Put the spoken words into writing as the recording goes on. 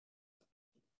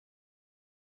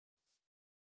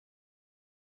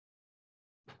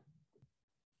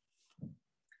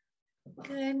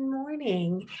Good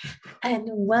morning and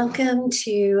welcome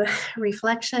to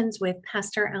Reflections with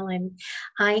Pastor Ellen.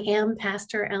 I am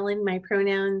Pastor Ellen. My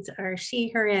pronouns are she,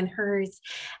 her, and hers,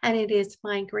 and it is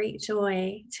my great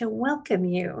joy to welcome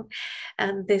you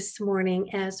this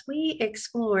morning as we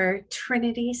explore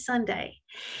Trinity Sunday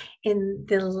in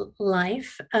the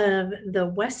life of the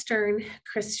Western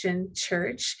Christian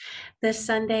Church. The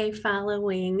Sunday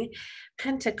following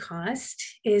Pentecost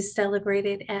is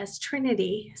celebrated as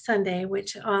Trinity Sunday,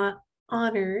 which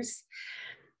honors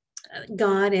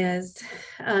God as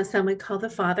some would call the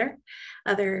Father.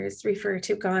 Others refer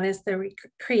to God as the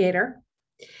Creator,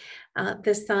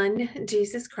 the Son,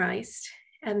 Jesus Christ,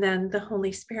 and then the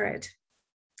Holy Spirit.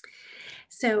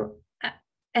 So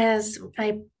as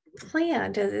I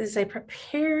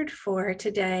prepared for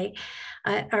today,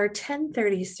 our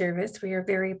 10:30 service, we are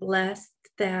very blessed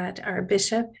that our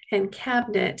bishop and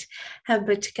cabinet have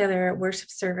put together a worship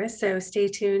service. So stay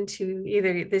tuned to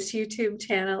either this YouTube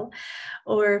channel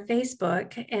or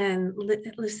Facebook and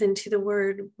listen to the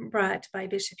word brought by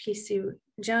Bishop Hisu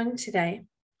Jung today.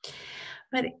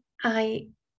 But I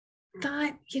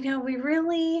thought, we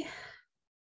really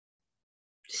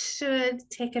should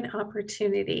take an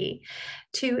opportunity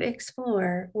to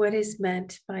explore what is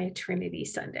meant by Trinity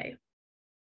Sunday.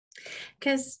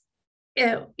 Because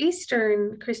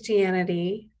Eastern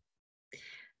Christianity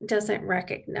doesn't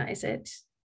recognize it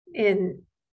in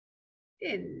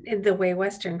the way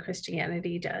Western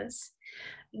Christianity does.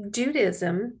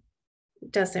 Judaism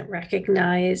doesn't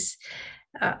recognize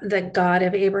the God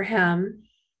of Abraham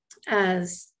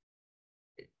as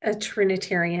a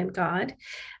Trinitarian God.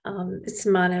 It's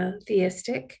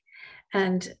monotheistic.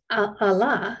 And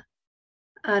Allah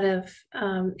out of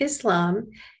Islam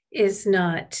is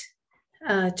not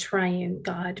a triune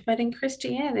God, but in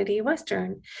Christianity,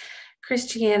 Western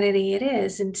Christianity, it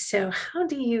is. And so how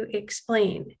do you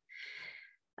explain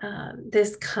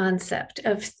this concept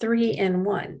of three in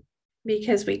one?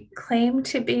 Because we claim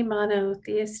to be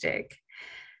monotheistic,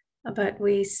 but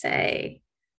we say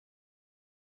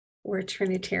we're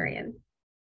Trinitarian.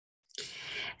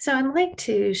 So I'd like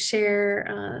to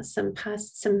share several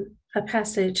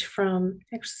passages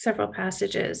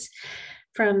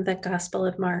from the Gospel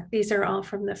of Mark. These are all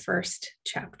from the first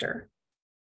chapter.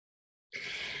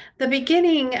 The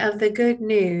beginning of the good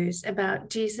news about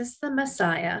Jesus the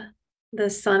Messiah, the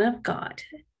Son of God,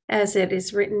 as it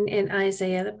is written in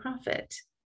Isaiah the prophet.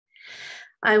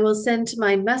 I will send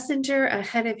my messenger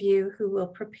ahead of you who will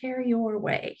prepare your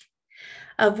way.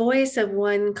 A voice of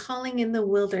one calling in the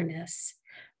wilderness,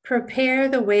 prepare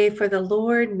the way for the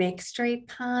Lord, make straight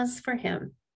paths for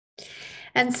him.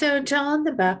 And so John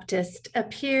the Baptist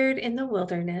appeared in the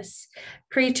wilderness,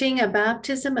 preaching a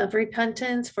baptism of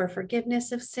repentance for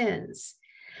forgiveness of sins.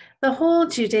 The whole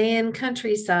Judean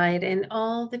countryside and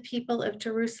all the people of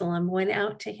Jerusalem went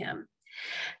out to him,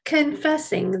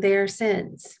 confessing their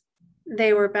sins.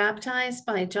 They were baptized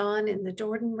by John in the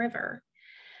Jordan River.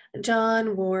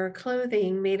 John wore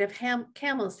clothing made of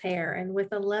camel's hair and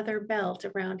with a leather belt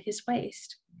around his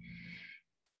waist.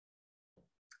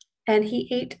 And he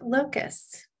ate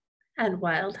locusts and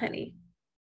wild honey.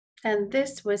 And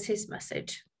this was his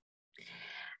message.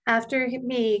 After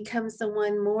me comes the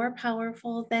one more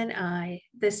powerful than I,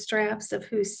 the straps of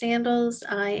whose sandals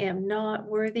I am not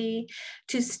worthy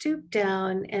to stoop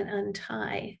down and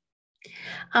untie.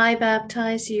 I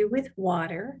baptize you with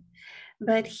water,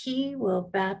 but he will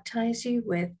baptize you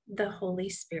with the Holy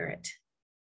Spirit.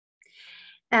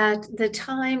 At the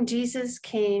time Jesus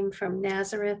came from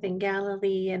Nazareth in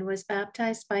Galilee and was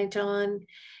baptized by John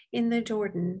in the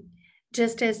Jordan,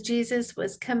 just as Jesus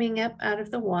was coming up out of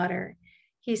the water,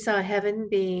 he saw heaven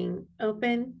being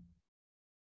open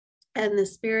and the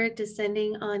Spirit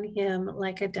descending on him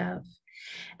like a dove.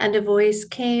 And a voice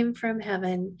came from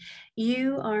heaven,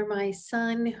 "You are my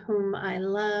Son, whom I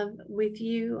love. With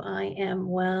you I am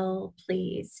well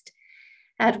pleased."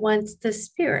 At once the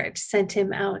Spirit sent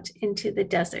him out into the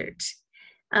desert,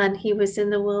 and he was in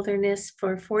the wilderness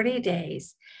for 40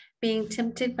 days, being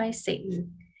tempted by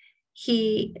Satan.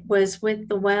 He was with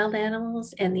the wild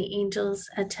animals, and the angels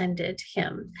attended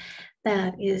him.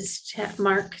 That is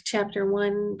Mark chapter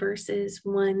 1, verses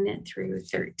 1 through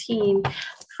 13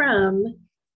 from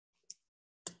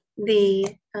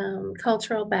the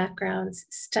Cultural Backgrounds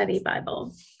Study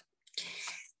Bible.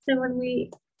 So when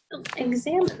we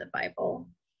examine the Bible,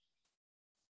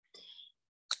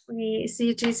 we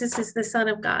see Jesus is the Son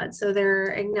of God. So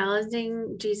they're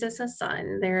acknowledging Jesus as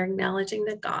Son. They're acknowledging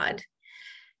that God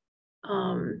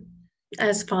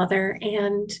as Father,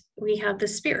 and we have the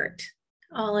Spirit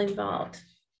all involved.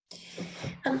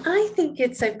 I think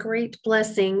it's a great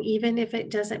blessing, even if it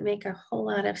doesn't make a whole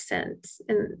lot of sense.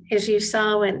 And as you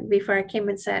saw when before I came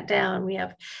and sat down, we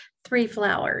have 3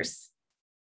 flowers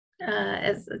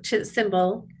as a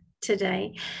symbol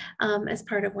today, as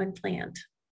part of one plant.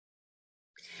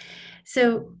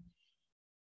 So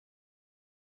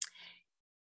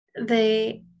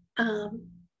they,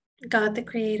 God the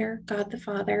Creator, God the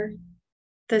Father,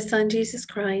 the Son Jesus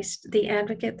Christ, the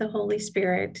Advocate, the Holy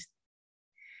Spirit,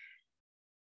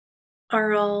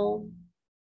 are all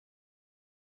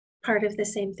part of the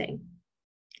same thing.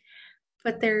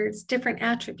 But there's different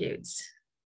attributes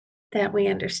that we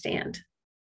understand.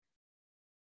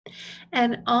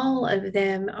 And all of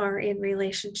them are in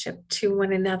relationship to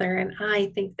one another. And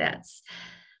I think that's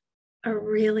a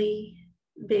really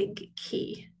big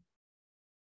key,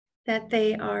 that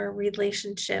they are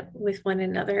relationship with one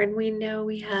another. And we know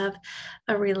we have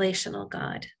a relational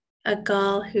God, a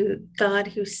God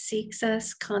who seeks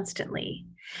us constantly,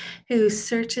 who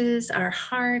searches our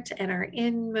heart and our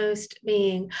inmost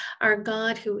being, our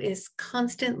God who is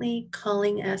constantly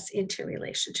calling us into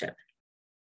relationship.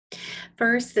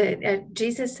 First,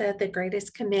 Jesus said the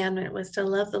greatest commandment was to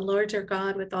love the Lord your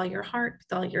God with all your heart,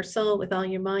 with all your soul, with all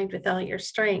your mind, with all your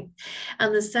strength.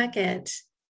 And the second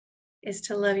is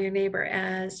to love your neighbor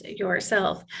as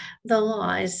yourself. The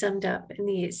law is summed up in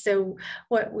these. So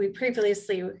what we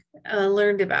previously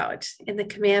learned about in the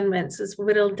commandments is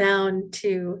whittled down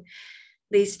to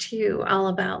these two, all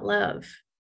about love.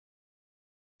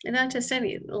 And not just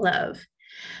any love,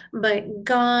 but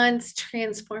God's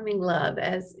transforming love,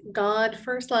 as God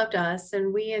first loved us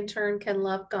and we in turn can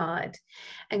love God.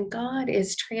 And God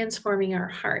is transforming our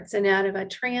hearts. And out of a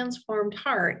transformed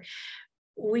heart,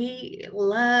 we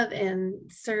love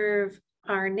and serve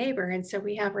our neighbor. And so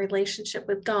we have relationship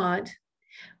with God.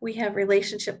 We have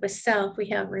relationship with self. We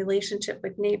have relationship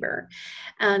with neighbor.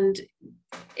 And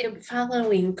in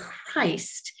following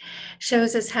Christ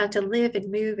shows us how to live and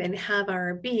move and have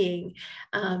our being.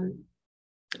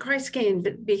 Christ came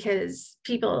because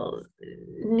people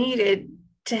needed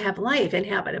to have life and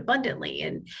have it abundantly.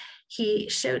 And he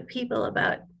showed people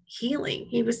about healing.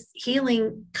 He was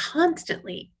healing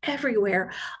constantly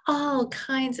everywhere, all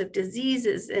kinds of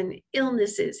diseases and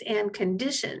illnesses and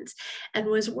conditions, and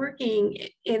was working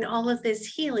in all of this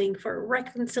healing for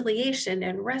reconciliation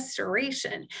and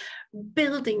restoration,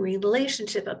 building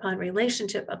relationship upon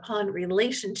relationship upon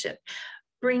relationship,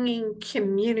 bringing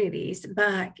communities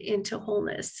back into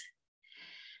wholeness.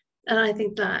 And I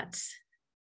think that's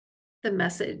the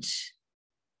message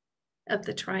of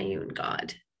the triune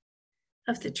God,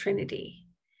 of the Trinity.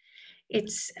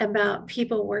 It's about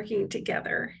people working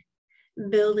together,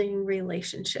 building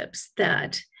relationships,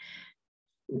 that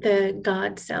the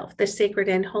God self, the sacred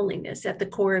and holiness at the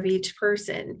core of each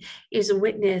person is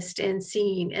witnessed and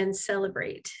seen and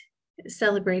celebrated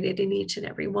in each and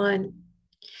every one.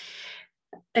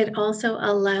 It also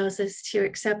allows us to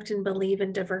accept and believe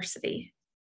in diversity,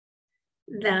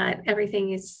 that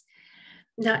everything is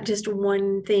not just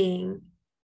one thing,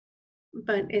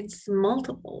 but it's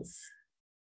multiples.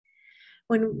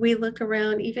 When we look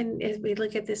around, even as we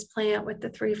look at this plant with the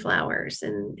 3 flowers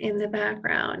in the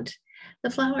background, the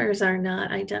flowers are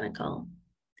not identical.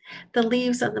 The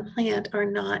leaves on the plant are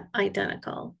not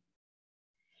identical.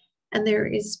 And there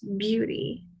is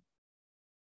beauty.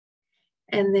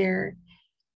 And there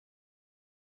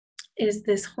is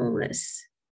this wholeness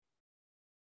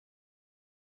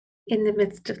in the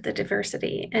midst of the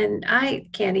diversity. And I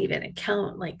can't even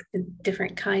account like the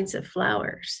different kinds of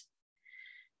flowers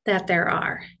that there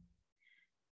are.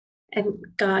 And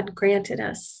God granted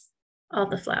us all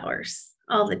the flowers,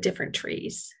 all the different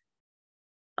trees,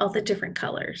 all the different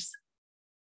colors,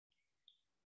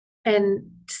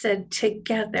 and said,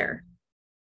 together,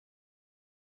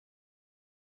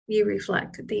 you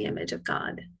reflect the image of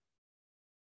God.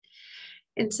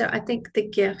 And so I think the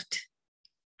gift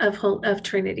of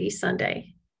Trinity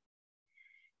Sunday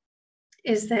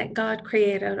is that God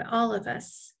created all of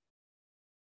us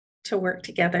to work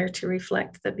together to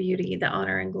reflect the beauty, the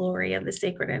honor, and glory of the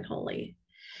sacred and holy.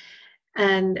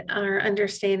 And our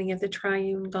understanding of the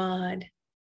triune God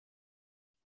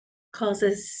calls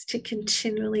us to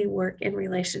continually work in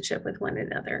relationship with one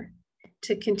another,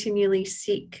 to continually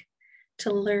seek,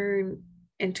 to learn,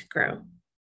 and to grow.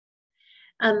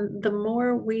 The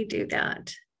more we do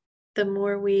that, the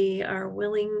more we are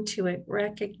willing to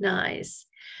recognize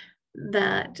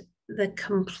that the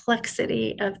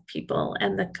complexity of people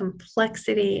and the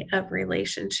complexity of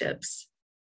relationships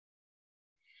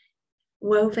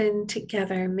woven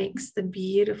together makes the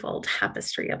beautiful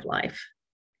tapestry of life.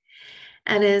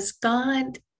 And as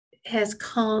God has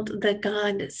called the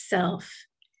God self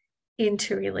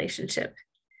into relationship,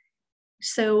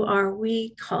 so are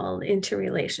we called into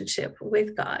relationship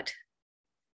with God,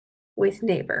 with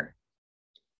neighbor,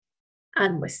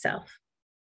 and with self.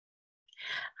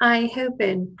 I hope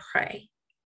and pray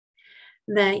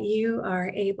that you are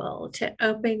able to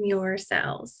open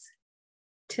yourselves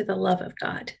to the love of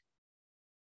God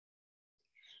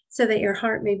so that your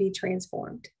heart may be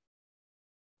transformed.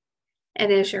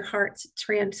 And as your heart's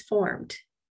transformed,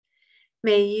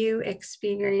 may you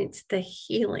experience the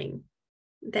healing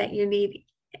that you need.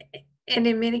 And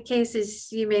in many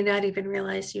cases, you may not even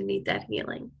realize you need that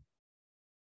healing.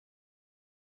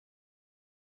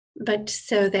 But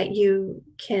so that you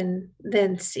can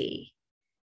then see,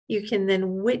 you can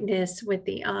then witness with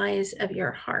the eyes of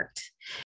your heart